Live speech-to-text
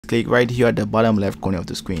click right here at the bottom left corner of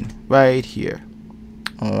the screen, right here.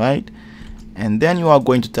 Alright, and then you are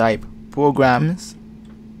going to type programs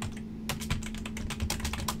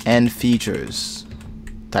and features.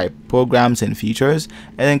 Type programs and features,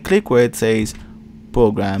 and then click where it says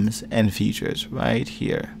programs and features right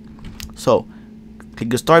here. So click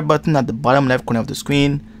the start button at the bottom left corner of the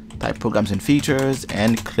screen, type programs and features,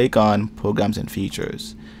 and click on programs and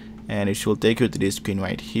features, and it should take you to this screen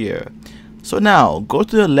right here. So now go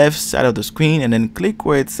to the left side of the screen and then click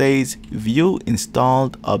where it says view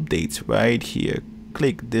installed updates right here.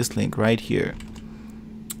 Click this link right here,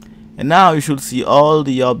 and now you should see all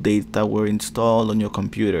the updates that were installed on your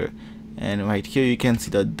computer, and right here you can see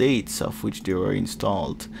the dates of which they were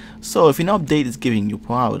installed. So if an update is giving you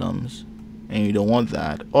problems and you don't want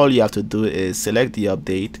that, all you have to do is select the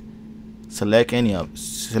update, select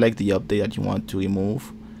the update that you want to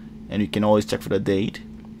remove, and you can always check for the date,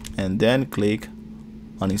 and then click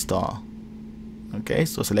uninstall. Okay,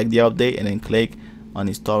 so select the update and then click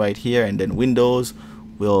uninstall right here, and then Windows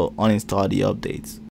will uninstall the updates.